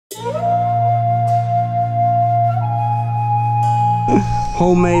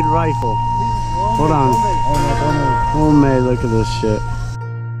Homemade rifle. Hold on. Homemade, look at this shit.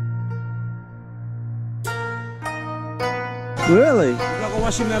 Really?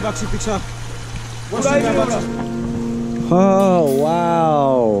 Oh,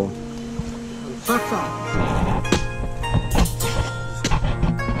 wow.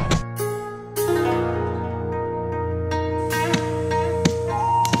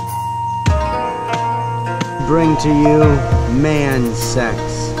 Bring to you man sex,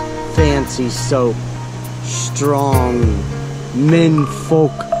 fancy soap, strong men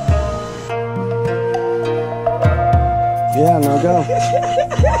folk. Yeah, now go.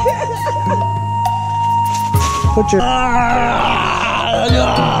 Put your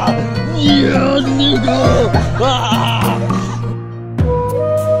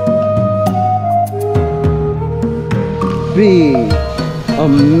Be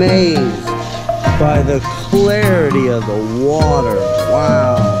amazed by the clarity of the water.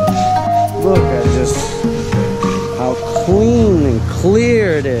 Wow. Look at just how clean and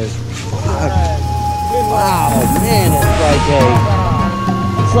clear it is. Wow, man,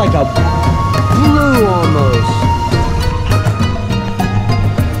 it's like a blue almost.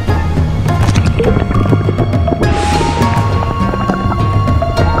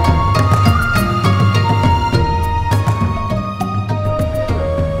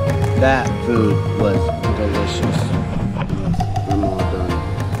 That food was delicious. I'm all done.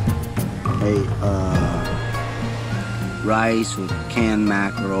 Ate rice with canned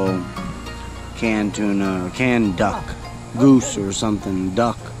mackerel, canned tuna, or canned duck, goose or something,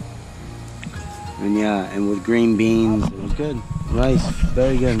 duck. And yeah, and with green beans, it was good. Rice,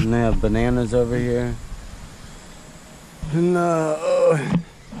 very good. And they have bananas over here. And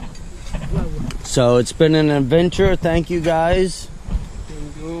so it's been an adventure. Thank you guys.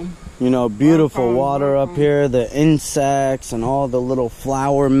 You know, beautiful water up here, the insects and all the little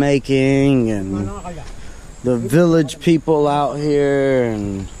flower making and the village people out here,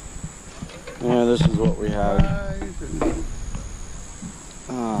 and yeah, this is what we have.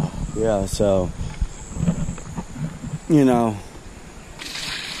 Oh, yeah, so, you know,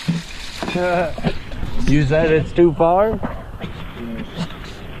 you said it's too far?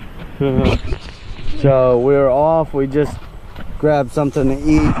 So we're off, we just grabbed something to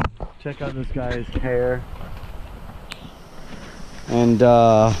eat. Check out this guy's hair. And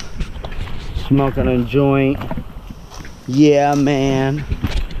smoking a joint. Yeah, man.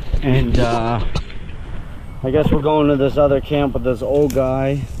 And I guess we're going to this other camp with this old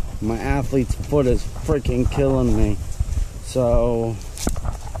guy. My athlete's foot is freaking killing me. So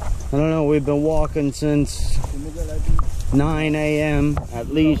I don't know, we've been walking since 9 a.m. at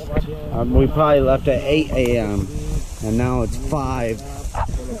least. We probably left at 8 a.m. and now it's 5.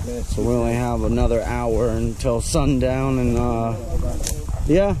 So we only have another hour until sundown, and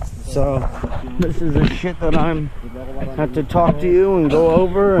yeah, so this is the shit that I'm have to talk to you and go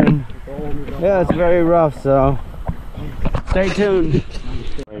over, and yeah, it's very rough, so stay tuned.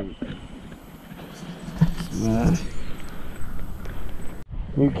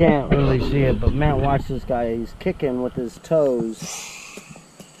 You can't really see it, but man, watch this guy, he's kicking with his toes.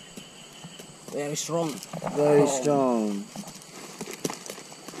 Very strong. Very strong.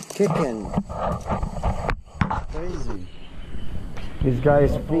 Kicking. Crazy. These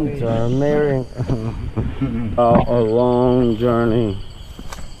guys' feet are marrying a long journey.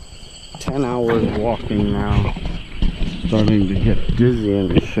 10 hours walking now. Starting to get dizzy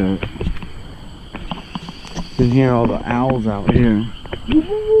and shit. You can hear all the owls out here.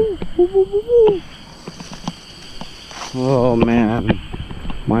 Oh man,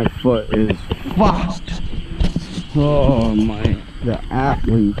 my foot is fucked. Oh my. The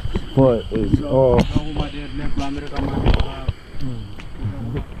athlete's foot is off.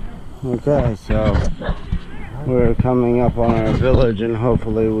 Okay, so we're coming up on our village, and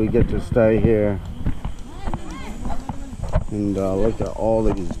hopefully we get to stay here. And look at all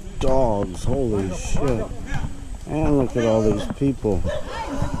these dogs, holy shit. And look at all these people.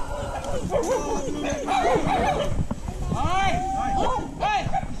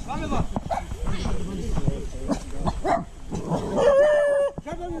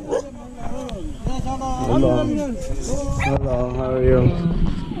 Hello. Hello, how are you?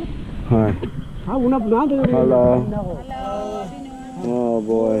 Hi. Hello. Oh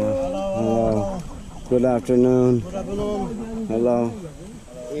boy. Hello. Good afternoon. Hello.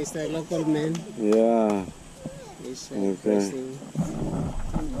 He's a local man. Yeah. Okay.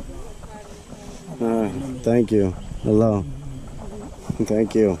 Thank you. Hello.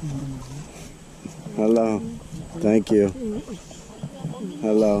 Thank you. Hello. Thank you.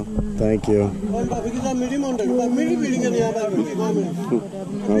 Hello. Thank you.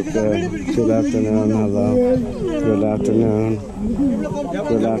 Okay. Good afternoon. Hello. Good afternoon.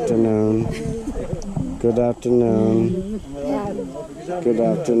 Good afternoon. Good afternoon. Good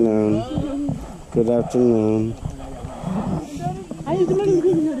afternoon. Good afternoon.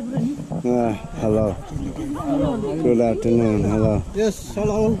 Hello. Good afternoon. Hello. Yes,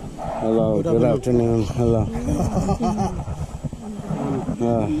 hello. Hello. Good afternoon. Hello.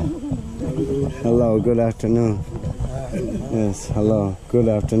 Hello. Good afternoon. Yes. Hello. Good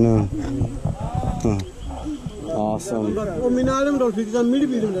afternoon. Awesome.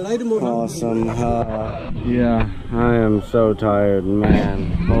 Awesome. Yeah, I am so tired,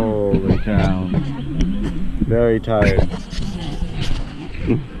 man. Holy cow. Very tired.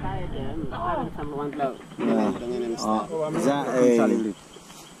 Is that a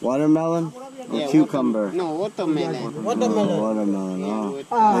watermelon? Or cucumber? No, watermelon. Watermelon. Oh.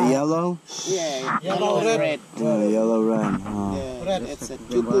 The yellow? Yeah, yellow, red. Yellow, red. Oh. Yeah, red, it's a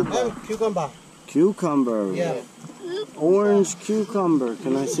cucumber. Cucumber. Yeah. Orange cucumber.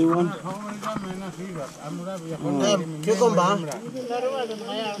 Can I see one? Cucumber.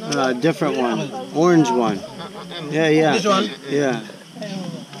 Different one. Orange one. Yeah. This one? Yeah.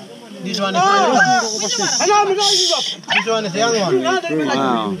 This one is this one is young one.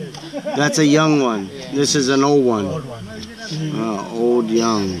 Wow. That's a young one. This is an old one. Old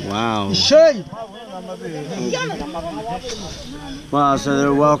young. Wow. Wow, so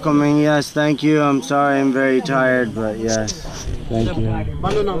they're welcoming. Yes, thank you. I'm sorry I'm very tired, but yes. Thank you.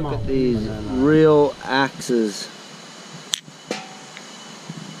 Look at these real axes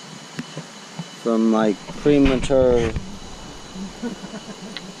from like premature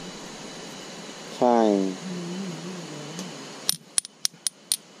time.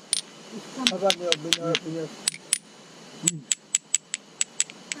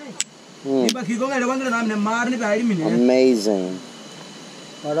 Amazing.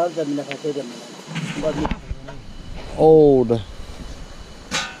 Old.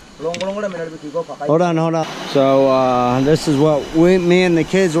 Hold on. So this is what me and the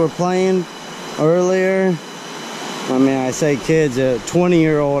kids were playing earlier. I mean, I say kids, a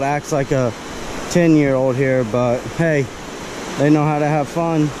 20-year-old acts like a 10-year-old here, but hey, they know how to have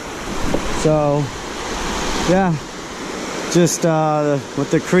fun. So yeah, just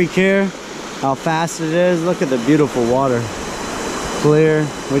with the creek here, how fast it is. Look at the beautiful water, clear.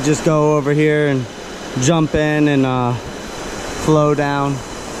 We just go over here and jump in and flow down.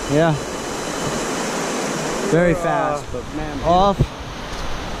 Yeah, very fast, but man, off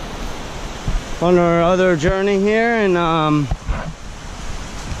on our other journey here. And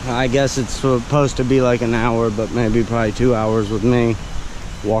I guess it's supposed to be like an hour, but maybe probably 2 hours with me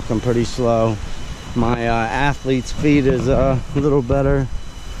walking pretty slow. My athlete's feet is a little better.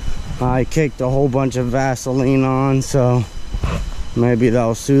 I kicked a whole bunch of Vaseline on, so maybe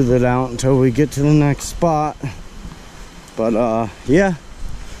that'll soothe it out until we get to the next spot. But yeah,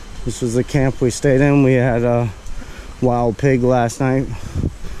 this was the camp we stayed in. We had a wild pig last night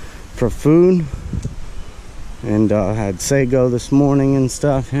for food, and had sago this morning and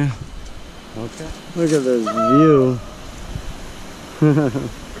stuff. Yeah. Okay. Look at this view.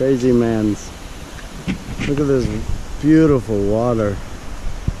 Crazy man's. Look at this beautiful water.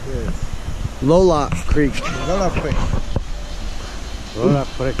 Yes. Lola Creek. Lola Creek. Lola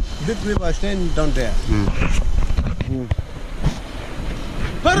Creek. Big river stand down there.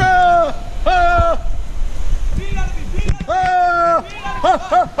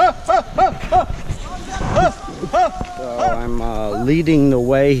 So I'm leading the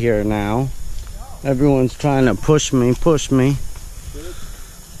way here now. Everyone's trying to push me.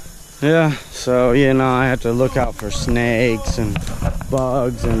 Yeah, so you know, I have to look out for snakes and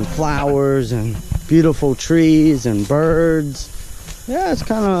bugs and flowers and beautiful trees and birds. Yeah, it's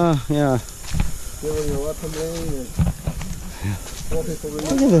kind of, yeah. Look at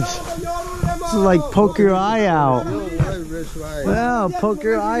this. This is like poke your eye out. Yeah, poke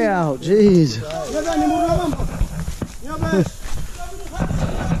your eye out. Jeez.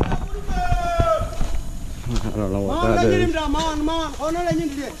 I don't know what that is.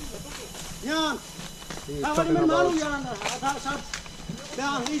 He's talking about...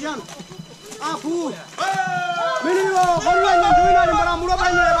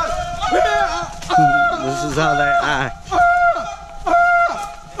 This is how they act.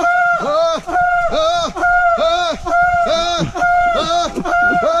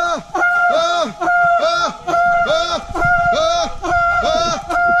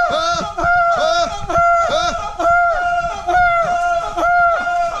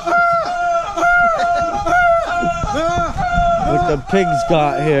 The pigs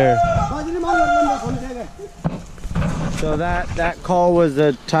got here. So that call was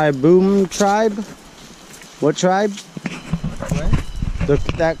the Taiboom tribe? What tribe?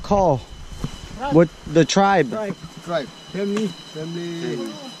 That call. What the tribe? Tribe. Family.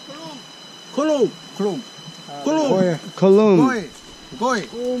 Kulum. Kalum. Goy.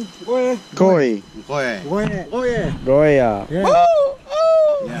 Koi. Goya.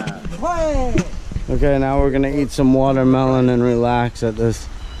 Okay, now we're gonna eat some watermelon and relax at this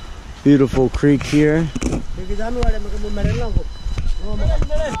beautiful creek here.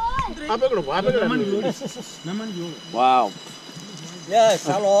 Wow. Yes,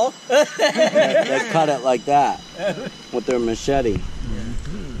 hello. They cut it like that with their machete.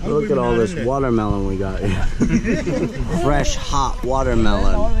 Look at all this watermelon we got here. Fresh, hot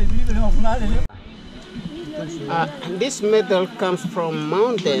watermelon. This metal comes from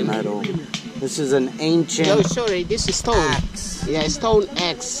mountain. Metal. This is an ancient. Oh, sorry, this is stone. Axe. Yeah, stone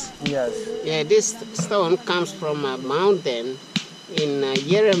axe. Yes. Yeah, this stone comes from a mountain in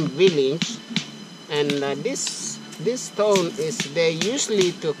Yerem village, and this stone is they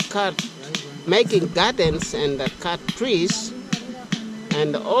usually to cut, making gardens and cut trees.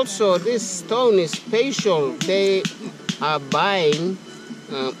 And also this stone is special. They are buying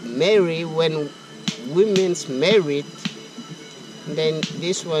marry when women's married. Then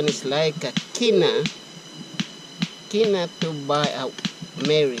this one is like a kina to buy a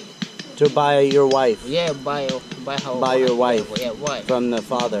marry. To buy your wife. Yeah, buy her. Buy your wife. Yeah, wife. From the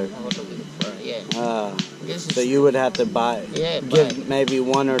father. Yeah. This is, So you would have to buy. Yeah, give maybe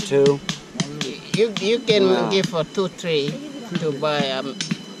one or two. You can give her 2, 3 to buy a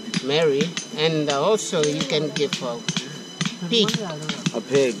marry, and also you can give her pig. A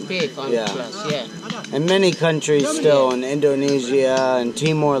pig. Pig on plus, yeah. In many countries still, in Indonesia and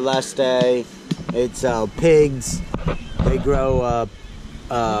Timor-Leste, it's pigs. They grow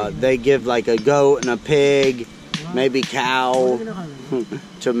they give like a goat and a pig, maybe cow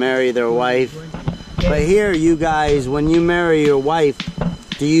to marry their wife. But here, you guys, when you marry your wife,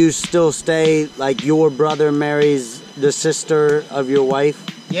 do you still stay like your brother marries the sister of your wife?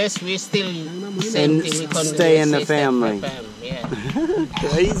 Yes, we still And stay in the family. Yeah.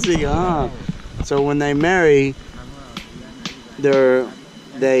 Crazy, huh? So when they marry,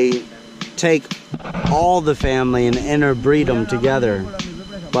 they take all the family and interbreed them together.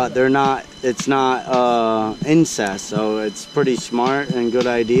 But it's not incest, so it's pretty smart and good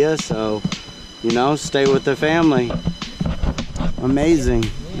idea. So, you know, stay with the family. Amazing.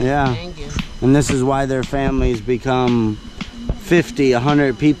 Yeah. Thank you. And this is why their families become 50,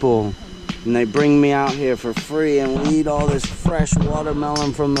 100 people. And they bring me out here for free, and we eat all this fresh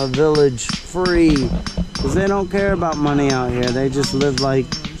watermelon from the village free. Because they don't care about money out here. They just live like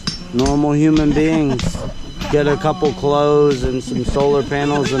normal human beings. Get a couple clothes and some solar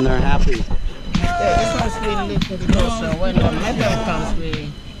panels and they're happy. Yeah, this one's we live because when the metal comes,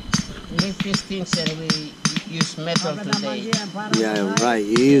 we leave these things and we use metal today. Yeah, right.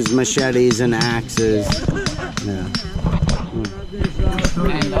 You use machetes and axes. Yeah.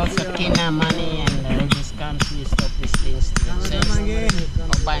 And also kina money, and this comes, we stop these things to themselves.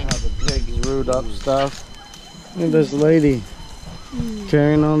 Or buying The pigs root up stuff. Look at this lady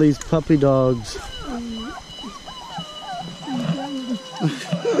carrying all these puppy dogs.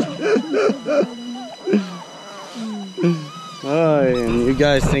 Oh, and you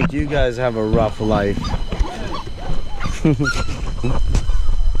guys think you guys have a rough life.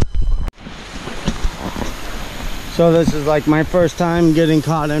 So this is like my first time getting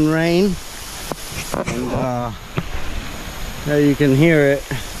caught in rain. And yeah, you can hear it.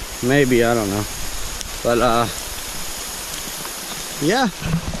 Maybe, I don't know. But yeah,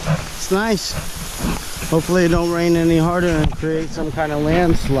 it's nice. Hopefully it don't rain any harder and create some kind of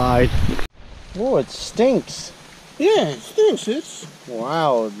landslide. Oh, it stinks. Yeah, it stinks. It's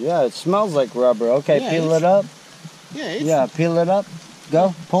Wow, yeah, it smells like rubber. Okay, Yeah, peel it up. yeah, Peel it up.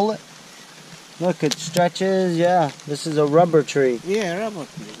 Go, pull it. Look, it stretches. Yeah, this is a rubber tree. yeah, rubber.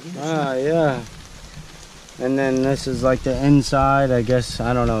 Ah, yeah. And then this is like the inside. I guess,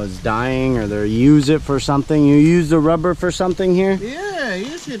 I don't know, it's dying or they use it for something. You use the rubber for something here? Yeah,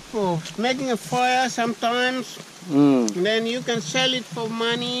 use it for making a fire sometimes. Mm. And then you can sell it for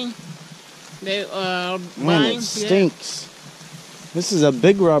money. They are Man, buying. it stinks. This is a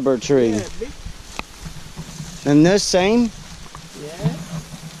big rubber tree. Yeah, big. And this same? Yeah.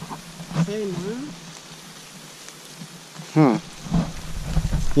 Same, huh? Huh.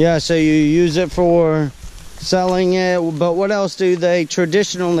 Yeah, so you use it for selling it, but what else do they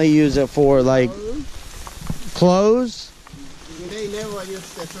traditionally use it for? Like clothes? They never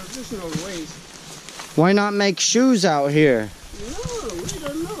use the traditional ways. Why not make shoes out here? No.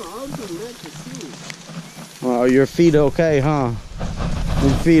 Well, your feet okay, huh?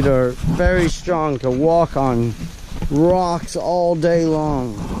 Your feet are very strong to walk on rocks all day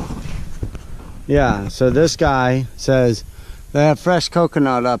long. Yeah, so this guy says they have fresh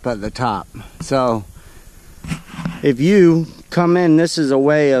coconut up at the top. So if you come in, this is a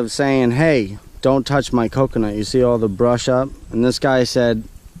way of saying, hey, don't touch my coconut. You see all the brush up? And this guy said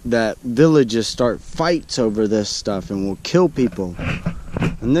that villages start fights over this stuff and will kill people.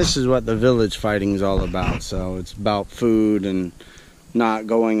 And this is what the village fighting is all about. So it's about food and not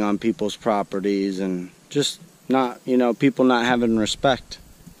going on people's properties and just not, you know, people not having respect.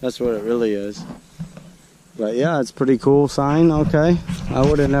 That's what it really is. But yeah, it's a pretty cool sign. Okay, I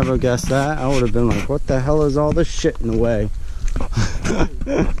would have never guessed that. I would have been like, what the hell is all this shit in the way?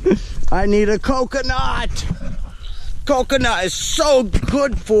 I need a coconut. Coconut is so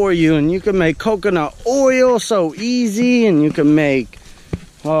good for you, and you can make coconut oil so easy, and you can make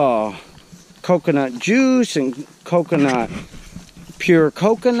coconut juice and coconut pure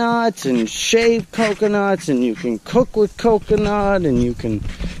coconuts and shaved coconuts, and you can cook with coconut, and you can,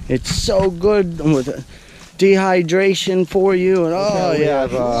 it's so good with dehydration for you. And oh yeah,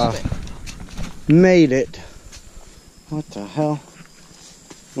 I've made it. What the hell?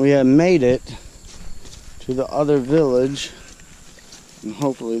 We have made it to the other village, and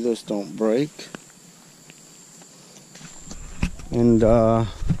hopefully this don't break. And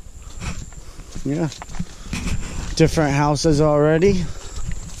yeah, different houses already.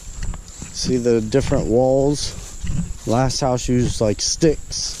 See the different walls. Last house used like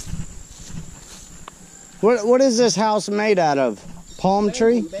sticks. What is this house made out of? Palm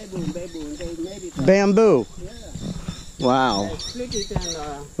tree? Bamboo. Yeah. Wow.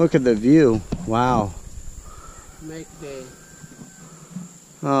 Look at the view. Wow.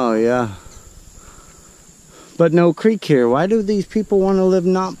 Oh yeah. But no creek here. Why do these people want to live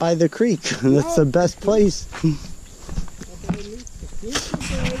not by the creek? That's the best place.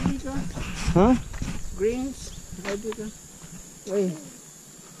 Huh? Greens. Wait.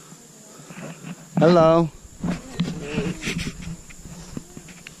 Hello.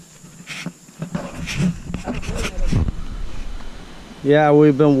 Yeah,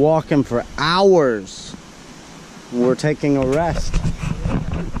 we've been walking for hours. We're taking a rest.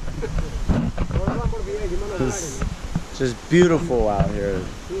 It's just beautiful out here,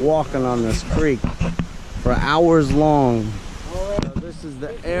 walking on this creek for hours long. So this is the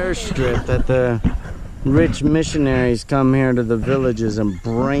airstrip that the rich missionaries come here to the villages and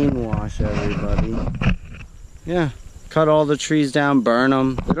brainwash everybody. Yeah, cut all the trees down, burn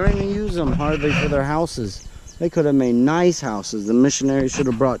them. They don't even use them hardly for their houses. They could have made nice houses. The missionaries should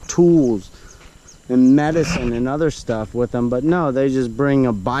have brought tools and medicine and other stuff with them, but no, they just bring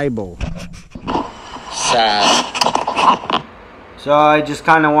a Bible. Sad. So I just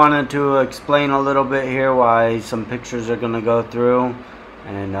kind of wanted to explain a little bit here why some pictures are going to go through.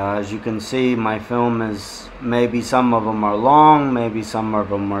 And as you can see, my film is, maybe some of them are long, maybe some of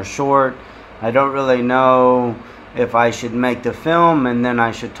them are short. I don't really know if I should make the film and then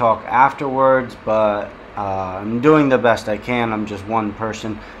I should talk afterwards, but I'm doing the best I can. I'm just one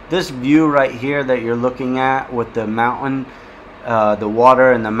person. This view right here that you're looking at with the mountain, the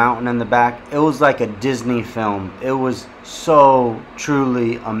water and the mountain in the back, it was like a Disney film. It was so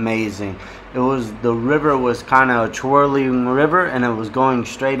truly amazing. It was, the river was kind of a twirling river and it was going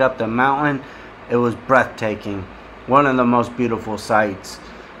straight up the mountain. It was breathtaking. One of the most beautiful sights.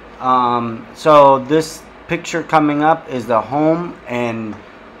 So this picture coming up is the home and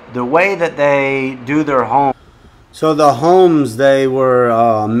the way that they do their home. So the homes, they were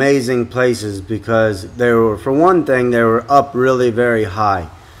amazing places because they were, for one thing, they were up really very high.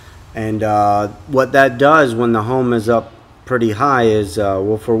 And what that does when the home is up pretty high is,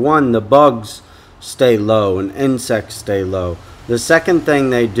 well, for one, the bugs stay low and insects stay low. The second thing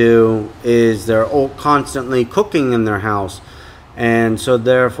they do is they're all constantly cooking in their house. And so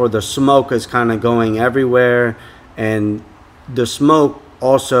therefore the smoke is kind of going everywhere, and the smoke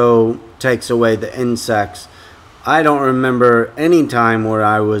also takes away the insects. I don't remember any time where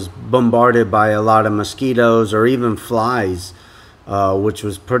I was bombarded by a lot of mosquitoes or even flies, which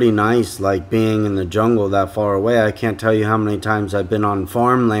was pretty nice, like being in the jungle that far away. I can't tell you how many times I've been on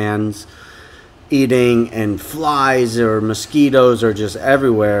farmlands eating and flies or mosquitoes are just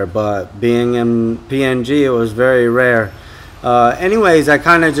everywhere, but being in PNG, it was very rare. Anyways, I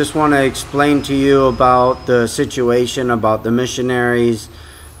kind of just want to explain to you about the situation, about the missionaries.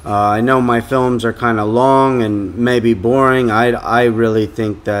 I know my films are kind of long and maybe boring. I really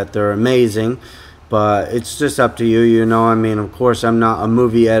think that they're amazing, but it's just up to you, you know. I mean, of course, I'm not a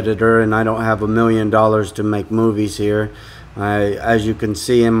movie editor and I don't have $1 million to make movies here. As you can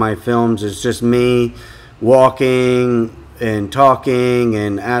see in my films, it's just me walking and talking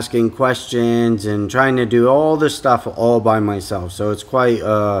and asking questions and trying to do all this stuff all by myself. So it's quite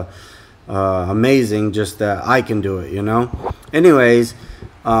amazing just that I can do it, you know. Anyways,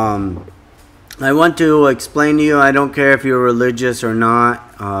 I want to explain to you, I don't care if you're religious or not.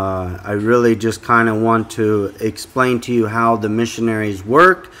 I really just kind of want to explain to you how the missionaries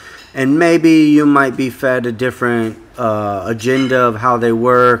work, and maybe you might be fed a different agenda of how they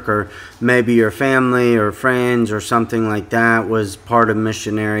work, or maybe your family or friends or something like that was part of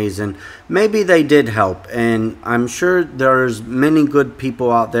missionaries, and maybe they did help. And I'm sure there's many good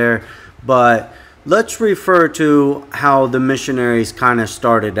people out there, but let's refer to how the missionaries kind of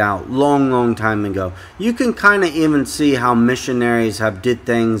started out long time ago. You can kind of even see how missionaries have did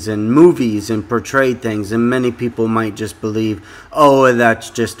things in movies and portrayed things, and many people might just believe, oh, that's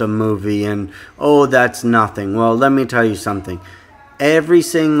just a movie, and oh, that's nothing. Well, let me tell you something. Every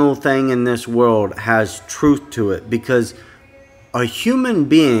single thing in this world has truth to it, because a human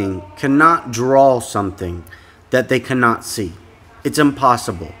being cannot draw something that they cannot see. It's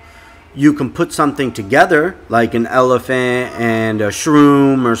impossible. You can put something together, like an elephant and a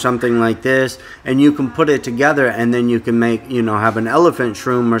shroom or something like this, and you can put it together, and then you can make, you know, have an elephant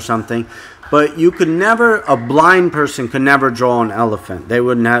shroom or something. But you could never, a blind person could never draw an elephant. They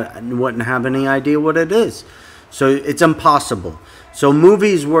wouldn't have any idea what it is. So it's impossible. So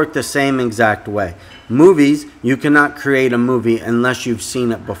movies work the same exact way. Movies, you cannot create a movie unless you've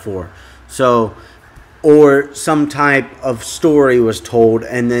seen it before. So, or some type of story was told,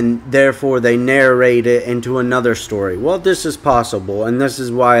 and then therefore they narrate it into another story. Well, this is possible, and this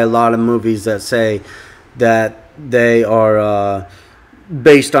is why a lot of movies that say that they are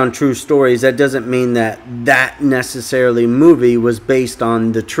based on true stories, that doesn't mean that that necessarily movie was based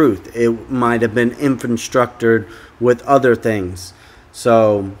on the truth. It might have been infrastructured with other things.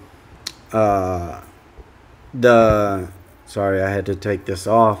 So sorry, I had to take this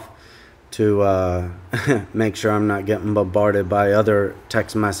off to make sure I'm not getting bombarded by other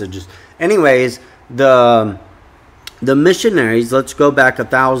text messages. Anyways, the missionaries, let's go back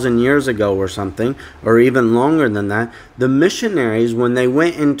 1,000 years ago or something, or even longer than that. The missionaries, when they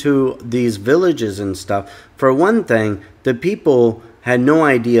went into these villages and stuff, for one thing, the people had no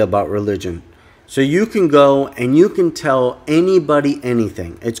idea about religion. So you can go and you can tell anybody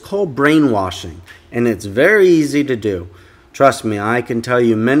anything. It's called brainwashing, and it's very easy to do. Trust me, I can tell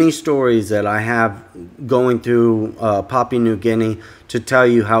you many stories that I have going through Papua New Guinea to tell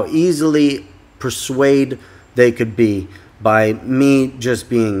you how easily persuade they could be by me just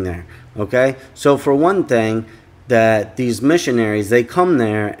being there. Okay? So for one thing, that these missionaries, they come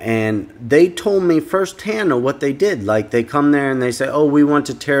there and they told me firsthand of what they did. Like, they come there and they say, oh, we want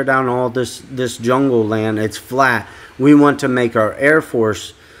to tear down all this jungle land. It's flat. We want to make our Air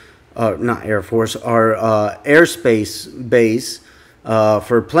Force, not Air Force, our airspace base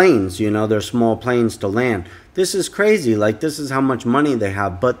for planes. You know, they're small planes to land. This is crazy. Like, this is how much money they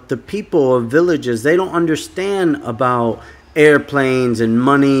have. But the people of villages, they don't understand about airplanes and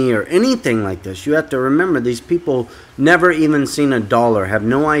money or anything like this. You have to remember, these people never even seen a dollar, have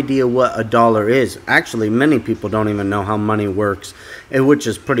no idea what a dollar is. Actually, many people don't even know how money works, which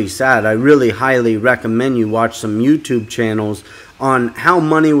is pretty sad. I really highly recommend you watch some YouTube channels on how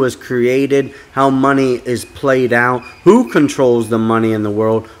money was created, how money is played out, who controls the money in the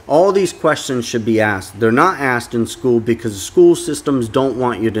world. All these questions should be asked. They're not asked in school because school systems don't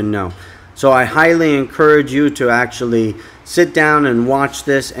want you to know. So I highly encourage you to actually sit down and watch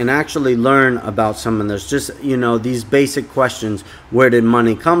this and actually learn about some of this. Just, you know, these basic questions. Where did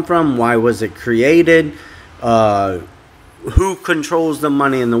money come from? Why was it created? Who controls the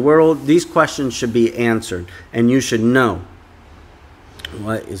money in the world? These questions should be answered, and you should know.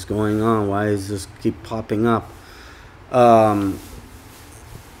 What is going on? Why does this keep popping up?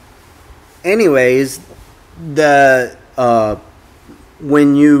 Anyways,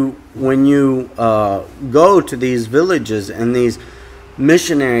 when you go to these villages and these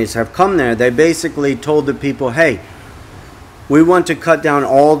missionaries have come there, they basically told the people, hey, we want to cut down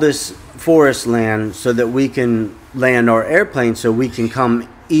all this forest land so that we can land our airplanes, so we can come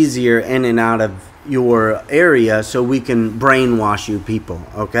easier in and out of your area, so we can brainwash you people,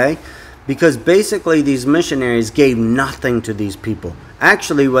 okay? Because basically these missionaries gave nothing to these people.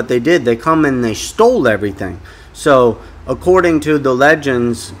 Actually, what they did, they come and they stole everything. So according to the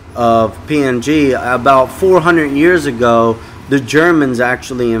legends of PNG, about 400 years ago, the Germans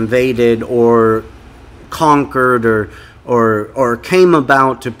actually invaded or conquered or came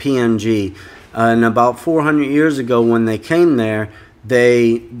about to PNG. And about 400 years ago, when they came there,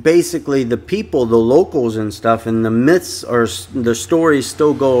 they basically, the people, the locals and stuff, and the myths or the stories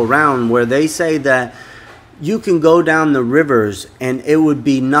still go around where they say that you can go down the rivers and it would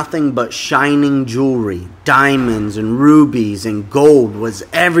be nothing but shining jewelry, diamonds and rubies and gold was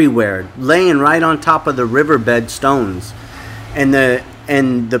everywhere, laying right on top of the riverbed stones. And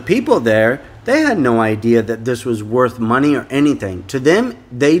the people there, they had no idea that this was worth money or anything. To them,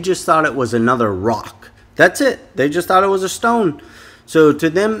 they just thought it was another rock. That's it. They just thought it was a stone. So to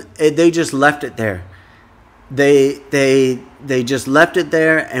them, they just left it there. They just left it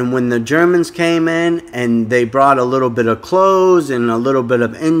there, and when the Germans came in and they brought a little bit of clothes and a little bit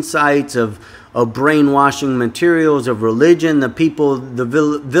of insights of brainwashing materials of religion, the people, the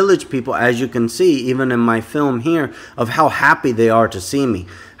village people, as you can see even in my film here, of how happy they are to see me,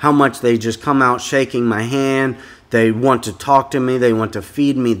 how much they just come out shaking my hand. They want to talk to me, they want to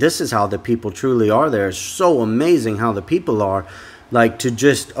feed me. This is how the people truly are there. It's so amazing how the people are, like, to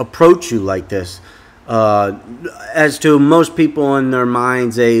just approach you like this. As to most people in their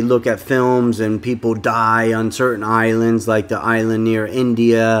minds, they look at films and people die on certain islands, like the island near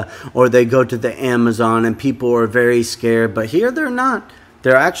India, or they go to the Amazon and people are very scared. But here they're not.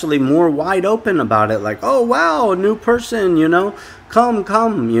 They're actually more wide open about it, like, oh wow, a new person, you know,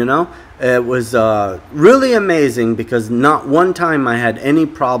 come, you know. It was really amazing, because not one time I had any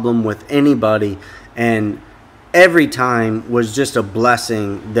problem with anybody, and every time was just a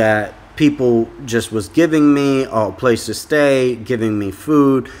blessing that people just was giving me a place to stay, giving me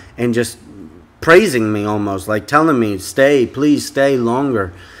food, and just praising me, almost like telling me, stay, please stay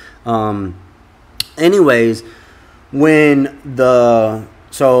longer. Anyways,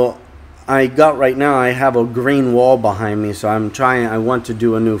 so I got, right now I have a green wall behind me, so I want to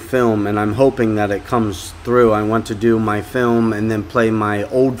do a new film, and I'm hoping that it comes through. I want to do my film and then play my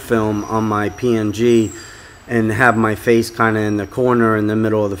old film on my PNG and have my face kind of in the corner in the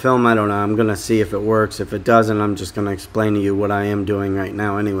middle of the film. I don't know. I'm going to see if it works. If it doesn't, I'm just going to explain to you what I am doing right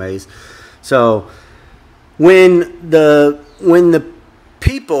now anyways. So when the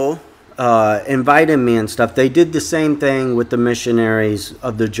people invited me and stuff, they did the same thing with the missionaries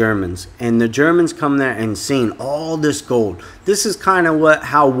of the Germans. And the Germans come there and seen all this gold. This is kind of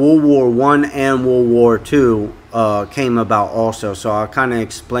how World War I and World War II came about also. So I'll kind of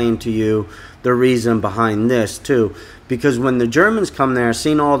explain to you the reason behind this too, because when the Germans come there,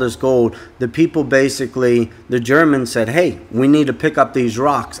 seen all this gold, the people basically, the Germans said, hey, we need to pick up these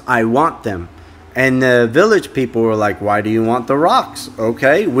rocks, I want them. And the village people were like, why do you want the rocks?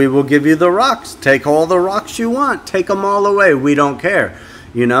 Okay, we will give you the rocks, take all the rocks you want, take them all away, we don't care,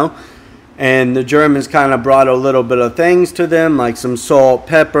 you know. And the Germans kind of brought a little bit of things to them, like some salt,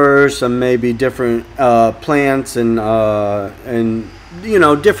 pepper, some maybe different plants and you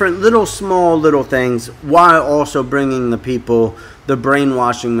know, different small little things, while also bringing the people the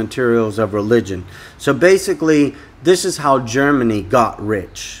brainwashing materials of religion. So basically, this is how Germany got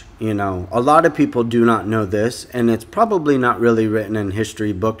rich. You know, a lot of people do not know this, and it's probably not really written in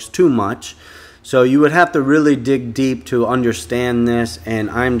history books too much. So you would have to really dig deep to understand this,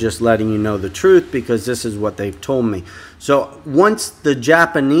 and I'm just letting you know the truth because this is what they've told me. So once the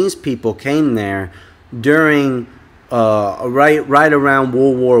Japanese people came there during right around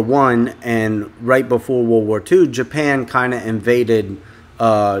World War I and right before World War II, Japan kind of invaded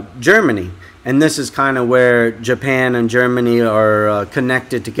Germany. And this is kind of where Japan and Germany are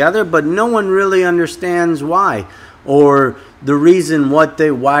connected together, but no one really understands why, or the reason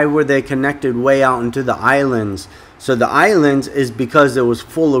why were they connected way out into the islands. So the islands is because it was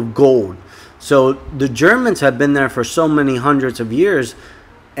full of gold. So the Germans have been there for so many hundreds of years,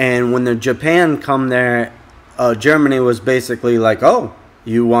 and when the Japan come there, Germany was basically like, oh,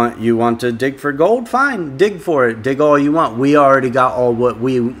 you want to dig for gold? Fine, dig for it. Dig all you want. We already got all what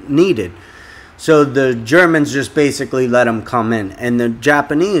we needed. So the Germans just basically let them come in. And the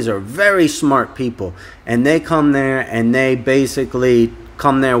Japanese are very smart people. And they come there and they basically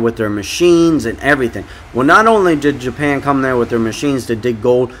come there with their machines and everything. Well, not only did Japan come there with their machines to dig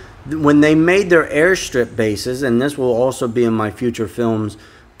gold, when they made their airstrip bases, and this will also be in my future films,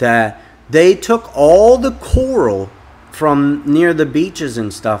 that they took all the coral from near the beaches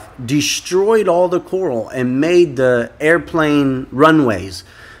and stuff, destroyed all the coral, and made the airplane runways.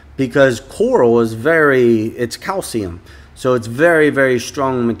 Because coral is it's calcium. So it's very, very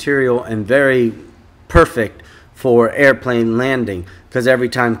strong material and very perfect for airplane landing. Because every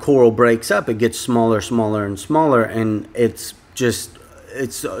time coral breaks up, it gets smaller, smaller, and smaller. And it's just,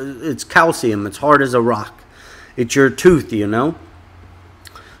 it's calcium. It's hard as a rock. It's your tooth, you know.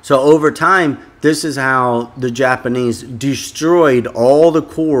 So over time, this is how the Japanese destroyed all the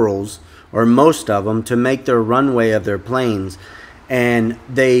corals, or most of them, to make their runway of their planes. And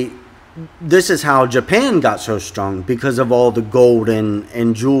this is how Japan got so strong, because of all the gold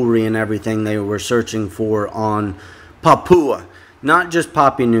and jewelry and everything they were searching for on Papua. Not just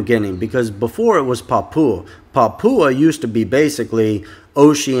Papua New Guinea, because before it was Papua. Papua used to be basically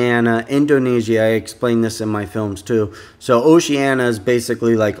Oceania, Indonesia. I explain this in my films too. So Oceania is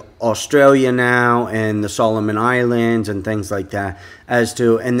basically like Australia now, and the Solomon Islands and things like that.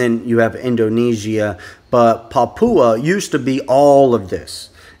 And then you have Indonesia. But Papua used to be all of this.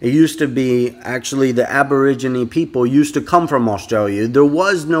 It used to be, actually, the Aborigine people used to come from Australia. There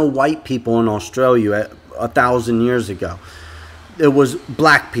was no white people in Australia 1,000 years ago. It was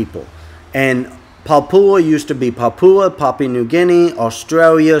black people. And Papua used to be Papua, Papua New Guinea,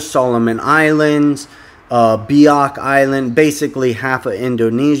 Australia, Solomon Islands, Biak Island, basically half of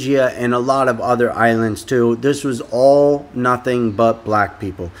Indonesia, and a lot of other islands too. This was all nothing but black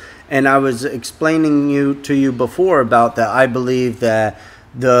people. And I was explaining to you before about that. I believe that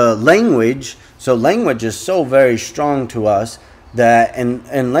the language, so language is so very strong to us, that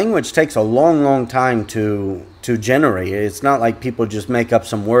and language takes a long time to generate. It's not like people just make up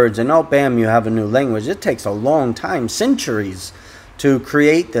some words and oh bam, you have a new language. It takes a long time, centuries, to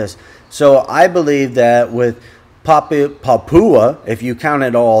create this. So I believe that with Papua, if you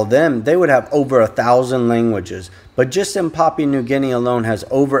counted all of them, they would have over 1,000 languages. But just in Papua New Guinea alone has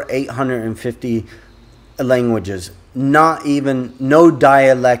over 850 languages. No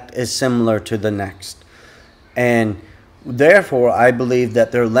dialect is similar to the next. And therefore, I believe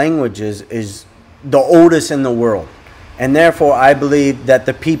that their languages is the oldest in the world. And therefore, I believe that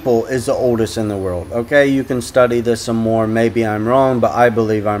the people is the oldest in the world. Okay, you can study this some more. Maybe I'm wrong, but I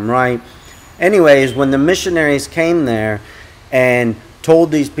believe I'm right. Anyways, when the missionaries came there and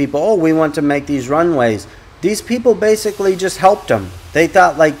told these people, oh, we want to make these runways, these people basically just helped them. They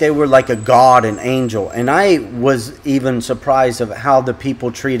thought like they were like a god, an angel. And I was even surprised of how the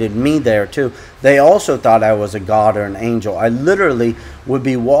people treated me there too. They also thought I was a god or an angel. I literally would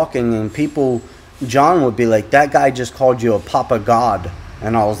be walking and people, John would be like, that guy just called you a Papa God.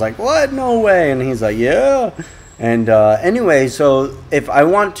 And I was like, what? No way. And he's like, yeah. And anyway, so if I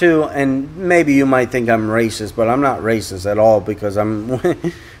want to, and maybe you might think I'm racist, but I'm not racist at all, because I'm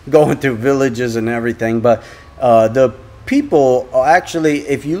going through villages and everything. But the people actually,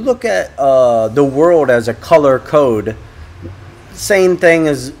 if you look at the world as a color code, same thing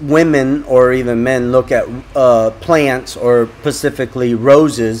as women or even men look at plants, or specifically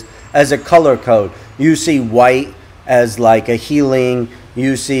roses, as a color code. You see white as like a healing,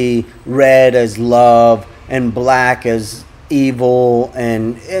 you see red as love, and black as evil,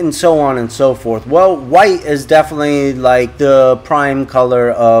 and so on and so forth. Well, white is definitely like the prime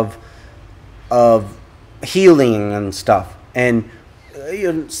color of healing and stuff. And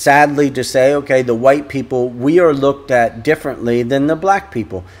sadly to say, okay, the white people, we are looked at differently than the black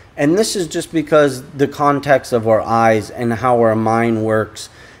people. And this is just because the context of our eyes and how our mind works,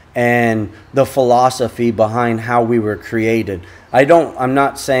 and the philosophy behind how we were created. I'm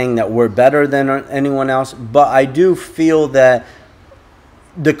not saying that we're better than anyone else, but I do feel that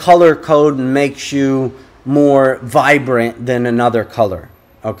the color code makes you more vibrant than another color.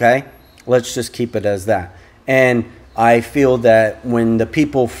 Okay? Let's just keep it as that. And I feel that when the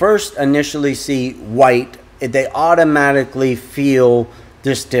people first initially see white, they automatically feel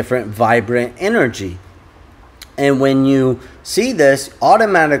this different vibrant energy. And when you see this,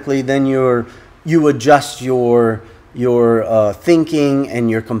 automatically then you adjust your thinking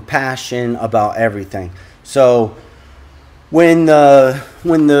and your compassion about everything. So when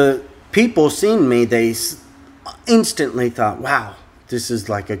the people seen me, they instantly thought, wow, this is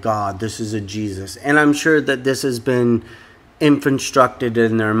like a God, this is a Jesus. And I'm sure that this has been infrastructed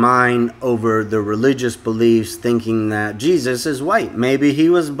in their mind over the religious beliefs, thinking that Jesus is white. Maybe he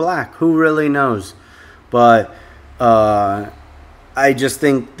was black. Who really knows? But I just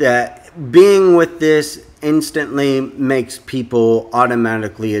think that being with this instantly makes people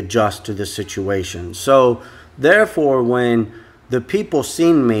automatically adjust to the situation. So therefore, when the people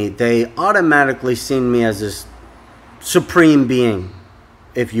seen me, they automatically seen me as this supreme being,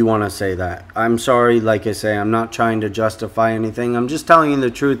 if you want to say that. I'm sorry, like I say, I'm not trying to justify anything. I'm just telling you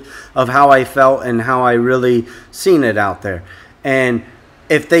the truth of how I felt and how I really seen it out there. And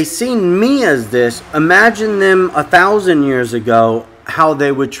if they seen me as this, imagine them 1,000 years ago, how they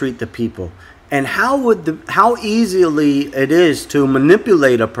would treat the people. And how easily it is to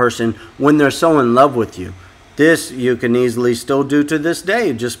manipulate a person when they're so in love with you. This you can easily still do to this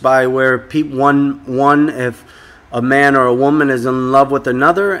day, just by where if a man or a woman is in love with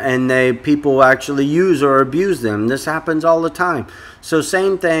another and people actually use or abuse them. This happens all the time. So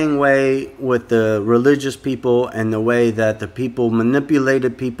same thing way with the religious people and the way that the people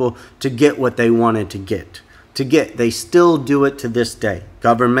manipulated people to get what they wanted to get. They still do it to this day.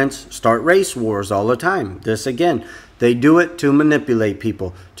 Governments start race wars all the time. This again, they do it to manipulate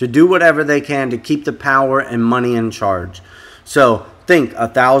people, to do whatever they can to keep the power and money in charge. So think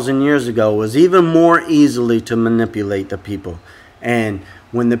 1,000 years ago was even more easily to manipulate the people. And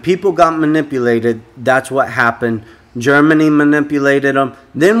when the people got manipulated, that's what happened. Germany manipulated them.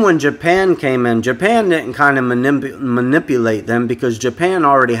 Then when Japan came in, Japan didn't kind of manipulate them because Japan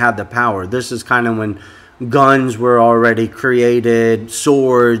already had the power. This is kind of when guns were already created,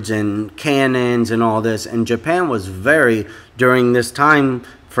 swords and cannons and all this. And Japan was during this time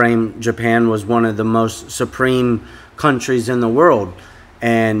frame, Japan was one of the most supreme countries in the world,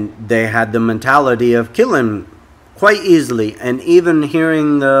 and they had the mentality of killing quite easily. And even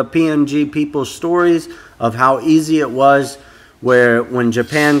hearing the PNG people's stories of how easy it was, where when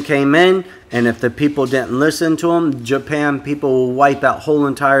Japan came in, and if the people didn't listen to them, Japan people will wipe out whole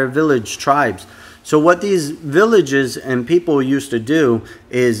entire village tribes. So what these villages and people used to do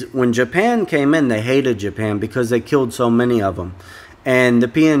is when Japan came in, they hated Japan because they killed so many of them. And the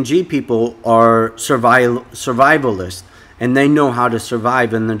PNG people are survivalists, and they know how to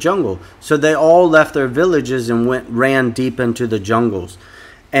survive in the jungle. So they all left their villages and ran deep into the jungles.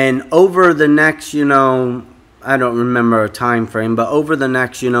 And over the next, I don't remember a time frame, but over the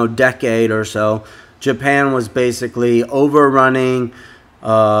next, decade or so, Japan was basically overrunning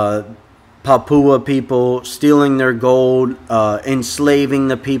Papua people, stealing their gold, enslaving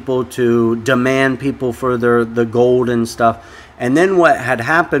the people to demand people for the gold and stuff. And then what had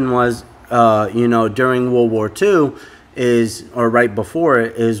happened was, during World War II or right before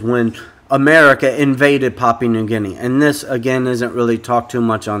it, is when America invaded Papua New Guinea. And this, again, isn't really talked too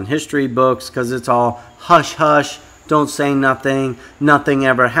much on history books because it's all hush-hush, don't say nothing, nothing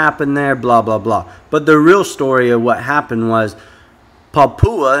ever happened there, blah, blah, blah. But the real story of what happened was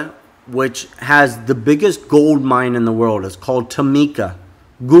Papua, which has the biggest gold mine in the world, is called Tamika.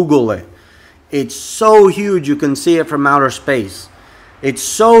 Google it. It's so huge you can see it from outer space. It's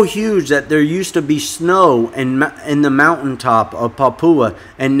so huge that there used to be snow in the mountaintop of Papua,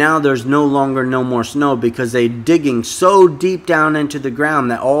 and now there's no more snow because they're digging so deep down into the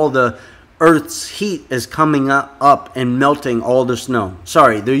ground that all the Earth's heat is coming up and melting all the snow.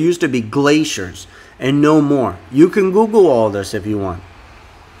 Sorry, there used to be glaciers and no more. You can Google all this if you want.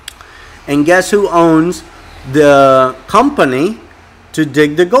 And guess who owns the company to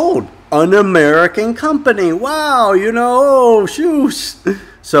dig the gold? An American company. Wow, oh, shoes.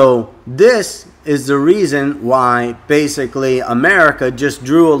 So this is the reason why basically America just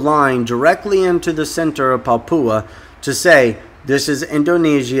drew a line directly into the center of Papua to say this is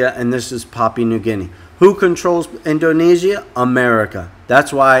Indonesia and this is Papua New Guinea. Who controls Indonesia? America.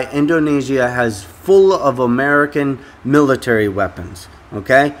 That's why Indonesia has full of American military weapons.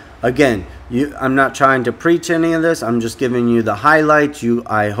 Okay? Again, I'm not trying to preach any of this. I'm just giving you the highlights.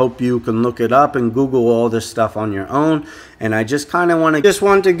 I hope you can look it up and Google all this stuff on your own. And I just kind of want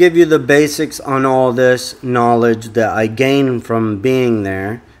to give you the basics on all this knowledge that I gained from being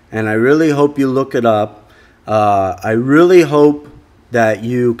there. And I really hope you look it up. I really hope that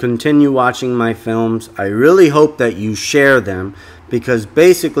you continue watching my films. I really hope that you share them, because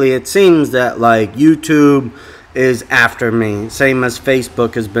basically it seems that like YouTube is after me, same as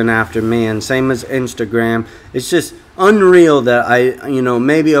Facebook has been after me, and same as Instagram. It's just unreal that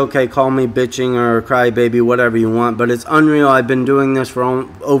maybe, okay, call me bitching or crybaby, whatever you want, but it's unreal. I've been doing this for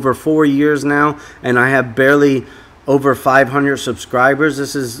over 4 years now, and I have barely over 500 subscribers.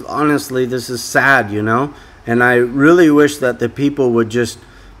 This is sad, and I really wish that the people would just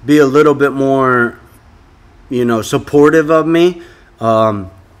be a little bit more, supportive of me.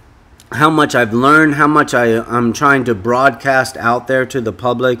 How much I've learned, how much I'm trying to broadcast out there to the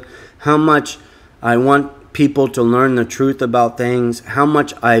public, how much I want people to learn the truth about things, how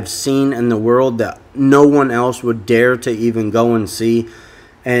much I've seen in the world that no one else would dare to even go and see.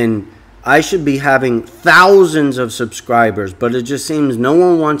 And I should be having thousands of subscribers, but it just seems no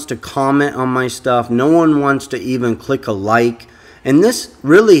one wants to comment on my stuff. No one wants to even click a like. And this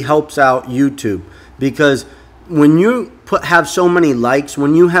really helps out YouTube, because when you have so many likes,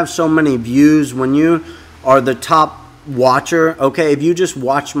 when you have so many views, when you are the top watcher, okay, if you just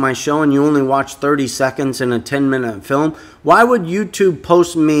watch my show and you only watch 30 seconds in a 10-minute film, why would YouTube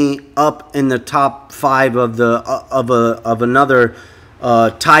post me up in the top 5 of another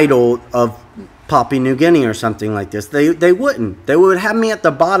title of Papua New Guinea or something like this? They wouldn't. They would have me at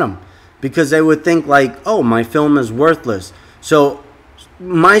the bottom, because they would think like, oh, my film is worthless. So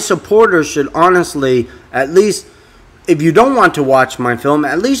my supporters should honestly, at least, if you don't want to watch my film,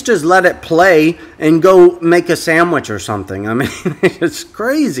 at least just let it play and go make a sandwich or something. I mean, it's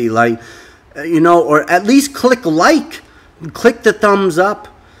crazy. Like, you know, or at least click like, click the thumbs up,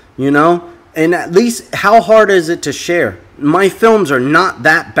 you know, and at least how hard is it to share? My films are not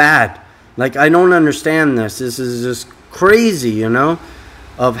that bad. Like, I don't understand this. This is just crazy, you know,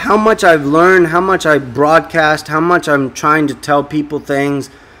 of how much I've learned, how much I broadcast, how much I'm trying to tell people things,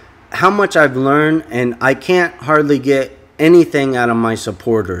 how much I've learned, and I can't hardly get anything out of my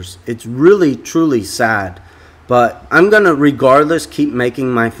supporters. It's really, truly sad. But I'm going to, regardless, keep making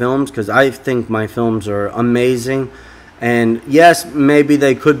my films because I think my films are amazing. And yes, maybe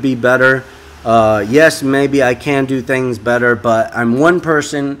they could be better. Yes, maybe I can do things better, but I'm one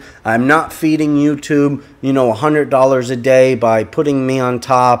person. I'm not feeding YouTube, you know, $100 a day by putting me on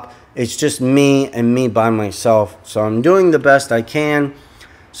top. It's just me and me by myself. So I'm doing the best I can.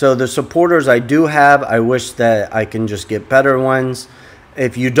 So the supporters I do have, I wish that I can just get better ones.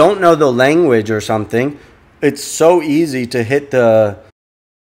 If you don't know the language or something, it's so easy to hit the...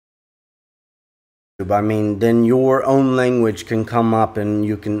 I mean, then your own language can come up and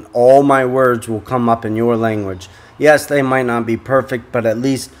you can, all my words will come up in your language. Yes, they might not be perfect, but at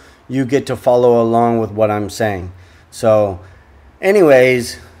least you get to follow along with what I'm saying. So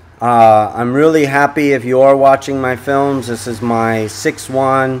anyways, I'm really happy if you are watching my films. This is my 6th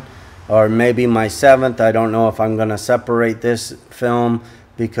one, or maybe my 7th. I don't know if I'm going to separate this film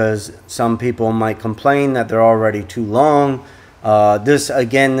because some people might complain that they're already too long. This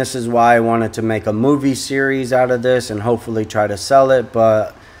is why I wanted to make a movie series out of this and hopefully try to sell it.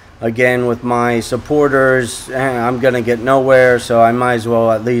 But again, with my supporters, I'm going to get nowhere. So I might as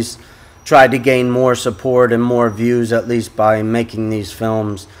well at least try to gain more support and more views, at least by making these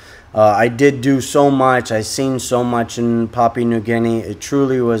films. I did do so much. I seen so much in Papua New Guinea. It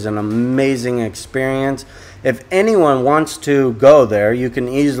truly was an amazing experience. If anyone wants to go there, you can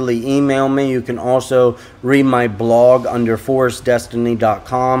easily email me. You can also read my blog under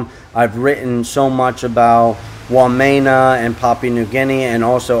forestdestiny.com. I've written so much about Wamena and Papua New Guinea and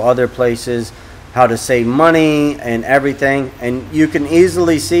also other places, how to save money and everything. And you can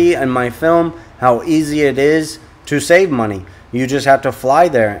easily see in my film how easy it is to save money. You just have to fly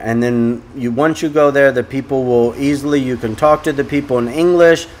there, and then once you go there, the people will easily, you can talk to the people in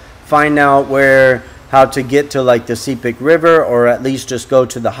English, find out how to get to like the Sepik River, or at least just go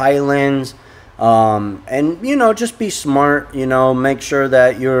to the highlands, and you know, just be smart, you know, make sure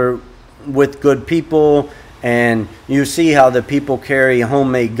that you're with good people. And you see how the people carry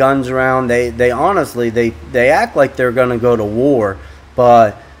homemade guns around. They honestly, they act like they're gonna go to war,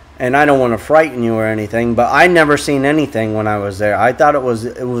 and I don't want to frighten you or anything, but I never seen anything when I was there. I thought it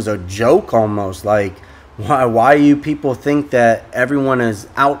was a joke almost. Like, why you people think that everyone is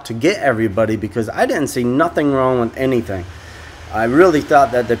out to get everybody? Because I didn't see nothing wrong with anything. I really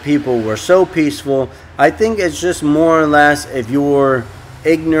thought that the people were so peaceful. I think it's just more or less, if you're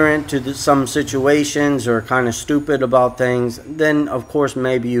ignorant to some situations or kind of stupid about things, then of course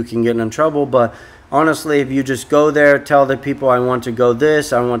maybe you can get in trouble. But honestly, if you just go there, tell the people, I want to go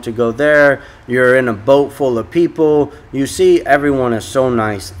this, I want to go there, you're in a boat full of people, you see everyone is so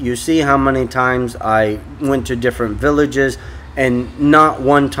nice. You see how many times I went to different villages and not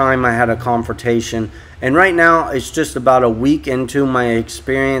one time I had a confrontation. And right now it's just about a week into my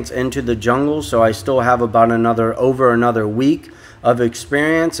experience into the jungle, so I still have about over another week of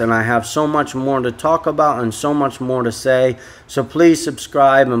experience, and I have so much more to talk about and so much more to say. So please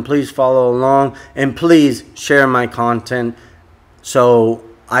subscribe and please follow along, and please share my content so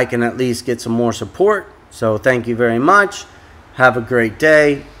I can at least get some more support. So thank you very much. Have a great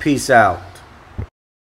day. Peace out.